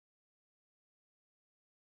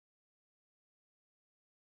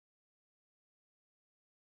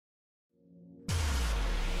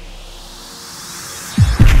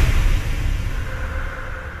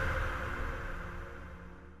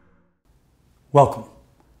Welcome.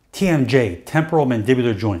 TMJ, temporal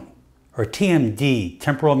mandibular joint, or TMD,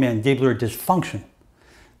 temporal mandibular dysfunction.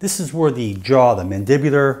 This is where the jaw, the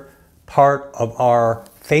mandibular part of our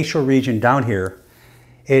facial region down here,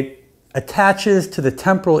 it attaches to the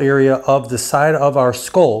temporal area of the side of our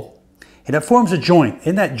skull, and it forms a joint.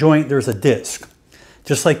 In that joint, there's a disc,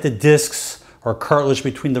 just like the discs or cartilage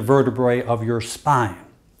between the vertebrae of your spine.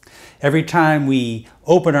 Every time we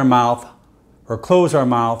open our mouth or close our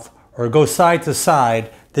mouth or go side to side,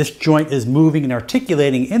 this joint is moving and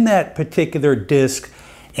articulating in that particular disc.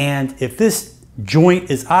 And if this joint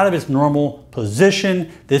is out of its normal position,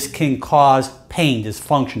 this can cause pain,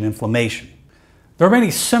 dysfunction, inflammation. There are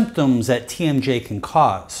many symptoms that TMJ can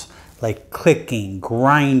cause, like clicking,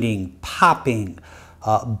 grinding, popping,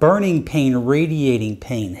 burning pain, radiating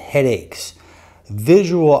pain, headaches,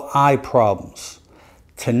 visual eye problems,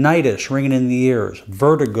 tinnitus, ringing in the ears,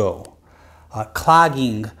 vertigo,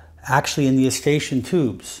 clogging, actually in the eustachian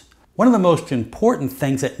tubes. One of the most important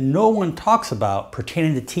things that no one talks about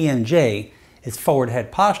pertaining to TMJ is forward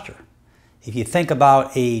head posture. If you think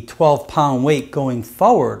about a 12-pound weight going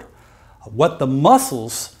forward, what the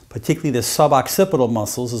muscles, particularly the suboccipital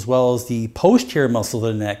muscles as well as the posterior muscles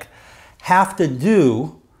of the neck, have to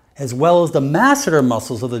do, as well as the masseter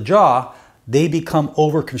muscles of the jaw, they become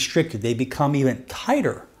overconstricted. They become even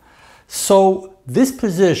tighter. So this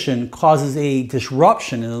position causes a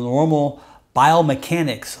disruption in the normal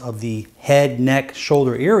biomechanics of the head, neck,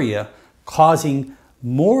 shoulder area, causing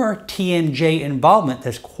more TMJ involvement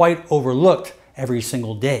that's quite overlooked every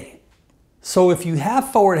single day. So if you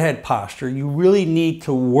have forward head posture, you really need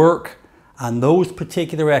to work on those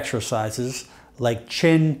particular exercises like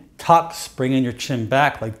chin tucks, bringing your chin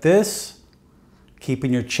back like this,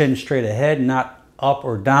 keeping your chin straight ahead, not up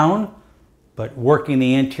or down, but working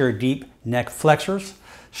the anterior deep neck flexors,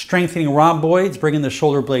 strengthening rhomboids, bringing the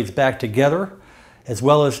shoulder blades back together, as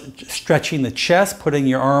well as stretching the chest, putting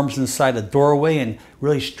your arms inside the doorway and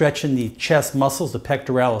really stretching the chest muscles, the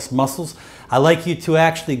pectoralis muscles. I like you to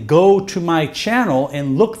actually go to my channel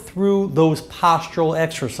and look through those postural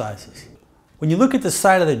exercises. When you look at the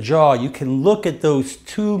side of the jaw, you can look at those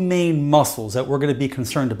two main muscles that we're going to be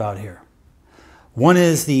concerned about here. One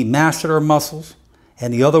is the masseter muscles,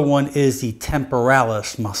 and the other one is the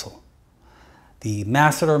temporalis muscle. The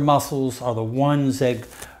masseter muscles are the ones that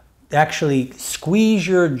actually squeeze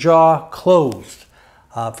your jaw closed.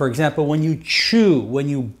 For example, when you chew, when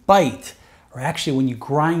you bite, or actually when you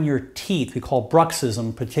grind your teeth, we call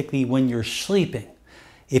bruxism, particularly when you're sleeping.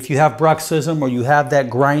 If you have bruxism or you have that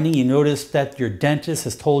grinding, you notice that your dentist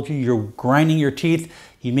has told you you're grinding your teeth,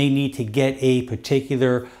 you may need to get a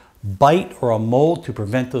particular bite or a mold to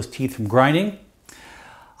prevent those teeth from grinding.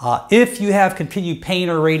 If you have continued pain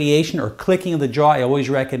or radiation or clicking of the jaw, I always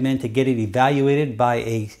recommend to get it evaluated by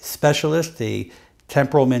a specialist, a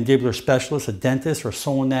temporal mandibular specialist, a dentist, or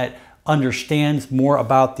someone that understands more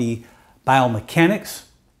about the biomechanics.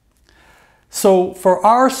 So for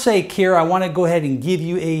our sake here, I want to go ahead and give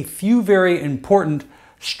you a few very important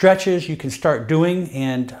stretches you can start doing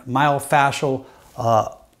and myofascial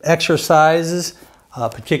exercises,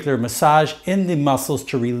 particular massage in the muscles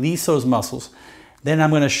to release those muscles. Then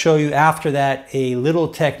I'm going to show you after that a little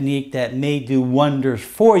technique that may do wonders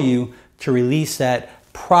for you to release that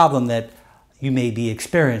problem that you may be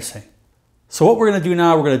experiencing. So what we're going to do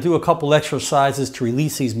now, we're going to do a couple exercises to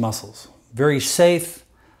release these muscles. Very safe,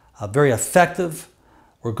 very effective.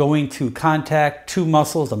 We're going to contact two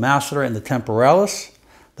muscles, the masseter and the temporalis.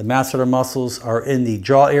 The masseter muscles are in the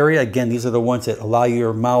jaw area. Again, these are the ones that allow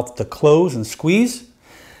your mouth to close and squeeze.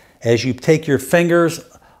 As you take your fingers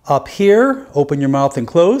up here, open your mouth and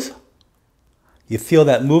close. You feel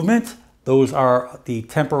that movement. Those are the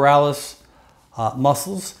temporalis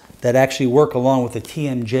muscles that actually work along with the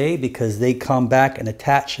TMJ because they come back and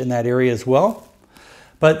attach in that area as well.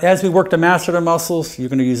 But as we work the masseter muscles, you're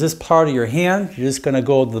going to use this part of your hand. You're just going to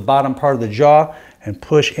go to the bottom part of the jaw and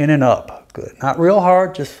push in and up. Good. Not real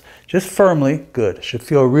hard, just firmly. Good. It should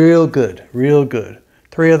feel real good, real good.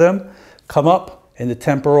 3 of them. Come up in the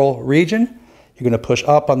temporal region. You're going to push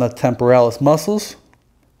up on the temporalis muscles.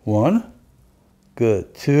 1.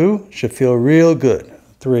 Good. 2. Should feel real good.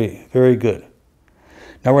 3. Very good.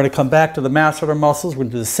 Now we're going to come back to the masseter muscles. We're going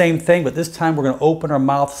to do the same thing, but this time we're going to open our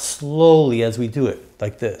mouth slowly as we do it,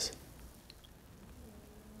 like this.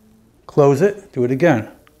 Close it. Do it again.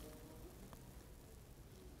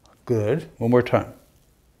 Good. One more time.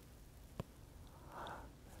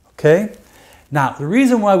 Okay? Now, the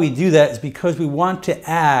reason why we do that is because we want to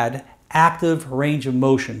add active range of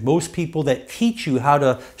motion. Most people that teach you how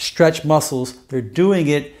to stretch muscles, they're doing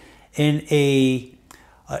it in a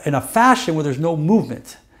fashion where there's no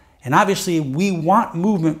movement. And obviously we want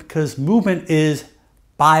movement because movement is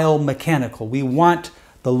biomechanical. We want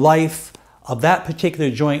the life of that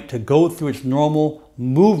particular joint to go through its normal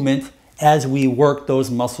movement as we work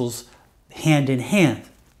those muscles hand in hand.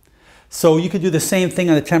 So you could do the same thing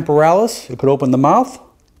on the temporalis. You could open the mouth.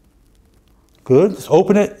 Good. Just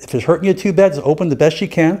open it. If it's hurting you too bad, just open the best you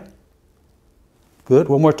can. Good.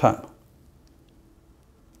 One more time.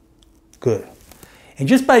 Good. And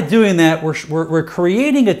just by doing that, we're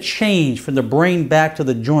creating a change from the brain back to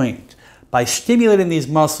the joint. By stimulating these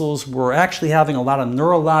muscles, we're actually having a lot of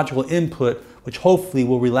neurological input, which hopefully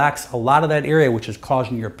will relax a lot of that area which is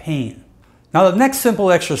causing your pain. Now the next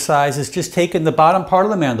simple exercise is just taking the bottom part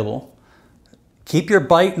of the mandible, keep your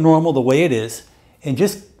bite normal the way it is, and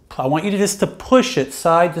I want you to just push it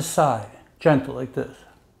side to side, gentle like this.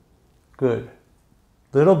 Good.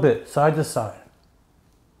 Little bit, side to side.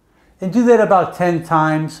 And do that about 10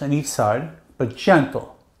 times on each side, but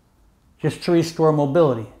gentle, just to restore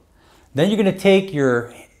mobility. Then you're going to take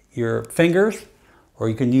your fingers, or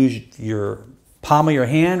you can use your palm of your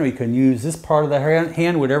hand, or you can use this part of the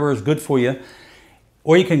hand, whatever is good for you.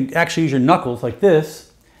 Or you can actually use your knuckles like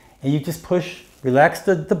this, and you just push, relax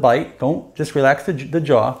the bite, don't just relax the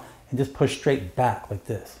jaw, and just push straight back like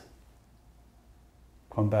this.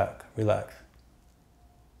 Come back, relax.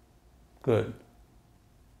 Good.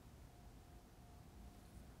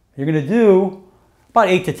 You're going to do about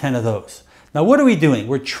 8 to 10 of those. Now what are we doing?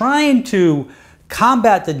 We're trying to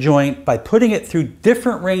combat the joint by putting it through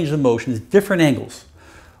different ranges of motions, different angles.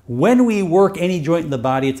 When we work any joint in the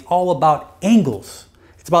body, it's all about angles.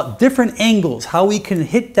 It's about different angles, how we can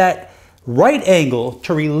hit that right angle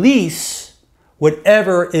to release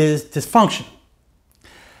whatever is dysfunction.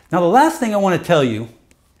 Now the last thing I want to tell you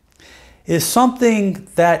is something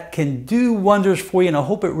that can do wonders for you, and I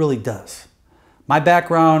hope it really does. My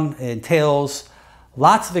background entails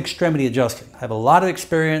lots of extremity adjusting. I have a lot of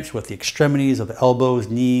experience with the extremities of the elbows,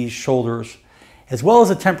 knees, shoulders, as well as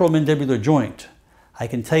the temporomandibular joint. I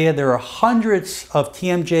can tell you there are hundreds of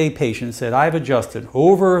TMJ patients that I've adjusted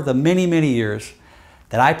over the many, many years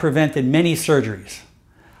that I prevented many surgeries.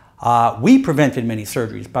 We prevented many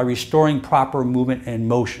surgeries by restoring proper movement and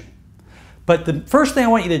motion. But the first thing I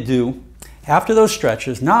want you to do after those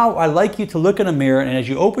stretches, now I'd like you to look in a mirror, and as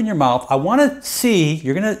you open your mouth, I want to see,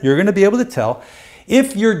 you're gonna be able to tell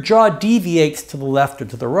if your jaw deviates to the left or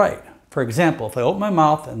to the right. For example, if I open my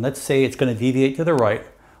mouth and let's say it's going to deviate to the right,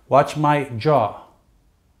 watch my jaw.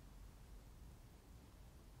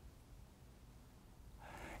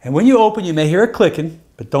 And when you open, you may hear it clicking,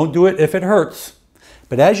 but don't do it if it hurts.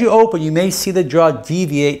 But as you open, you may see the jaw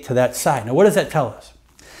deviate to that side. Now what does that tell us?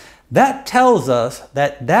 That tells us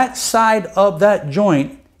that that side of that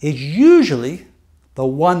joint is usually the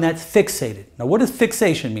one that's fixated. Now what does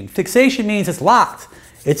fixation mean? Fixation means it's locked.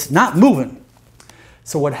 It's not moving.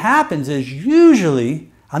 So what happens is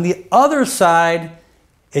usually on the other side,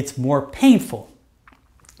 it's more painful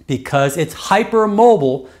because it's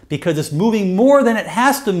hypermobile, because it's moving more than it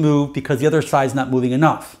has to move because the other side's not moving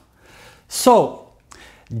enough. So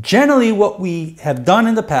generally what we have done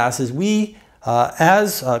in the past is we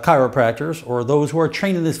as chiropractors or those who are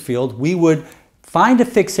trained in this field, we would find a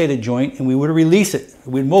fixated joint and we would release it,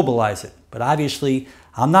 we'd mobilize it. But obviously,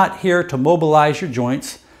 I'm not here to mobilize your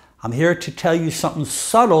joints. I'm here to tell you something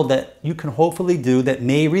subtle that you can hopefully do that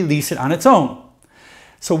may release it on its own.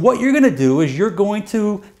 So what you're going to do is you're going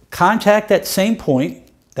to contact that same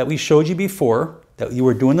point that we showed you before, that you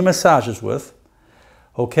were doing the massages with,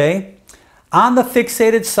 okay? On the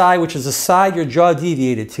fixated side, which is the side your jaw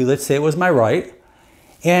deviated to, let's say it was my right,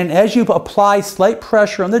 and as you apply slight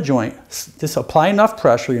pressure on the joint, just apply enough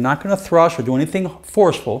pressure, you're not going to thrust or do anything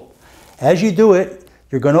forceful. As you do it,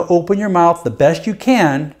 you're going to open your mouth the best you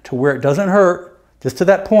can to where it doesn't hurt, just to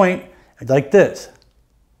that point, like this.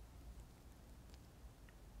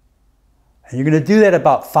 And you're going to do that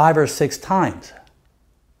about 5 or 6 times.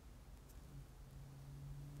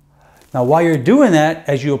 Now while you're doing that,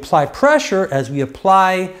 as you apply pressure, as we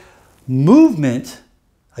apply movement,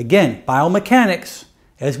 again, biomechanics,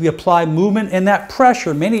 as we apply movement and that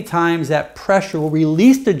pressure, many times that pressure will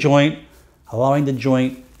release the joint, allowing the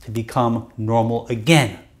joint to become normal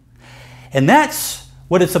again. And that's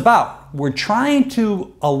what it's about. We're trying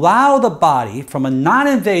to allow the body, from a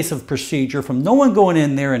non-invasive procedure, from no one going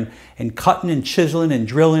in there and cutting and chiseling and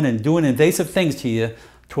drilling and doing invasive things to you,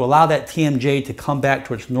 to allow that TMJ to come back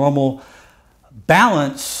to its normal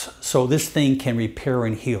balance so this thing can repair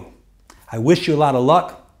and heal. I wish you a lot of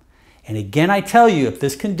luck. And again, I tell you, if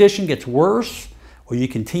this condition gets worse or you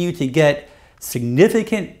continue to get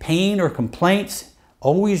significant pain or complaints,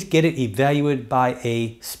 always get it evaluated by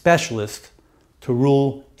a specialist to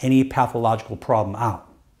rule any pathological problem out.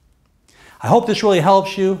 I hope this really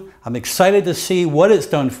helps you. I'm excited to see what it's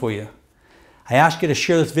done for you. I ask you to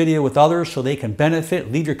share this video with others so they can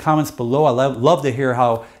benefit. Leave your comments below. I love to hear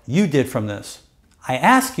how you did from this. I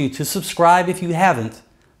ask you to subscribe if you haven't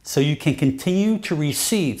so you can continue to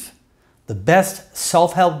receive the best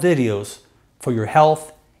self-help videos for your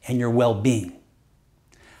health and your well-being.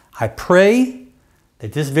 I pray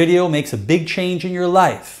that this video makes a big change in your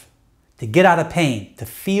life, to get out of pain, to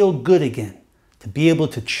feel good again, to be able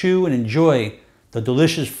to chew and enjoy the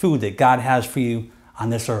delicious food that God has for you on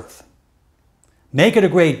this earth. Make it a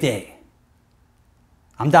great day.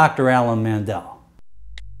 I'm Dr. Alan Mandell.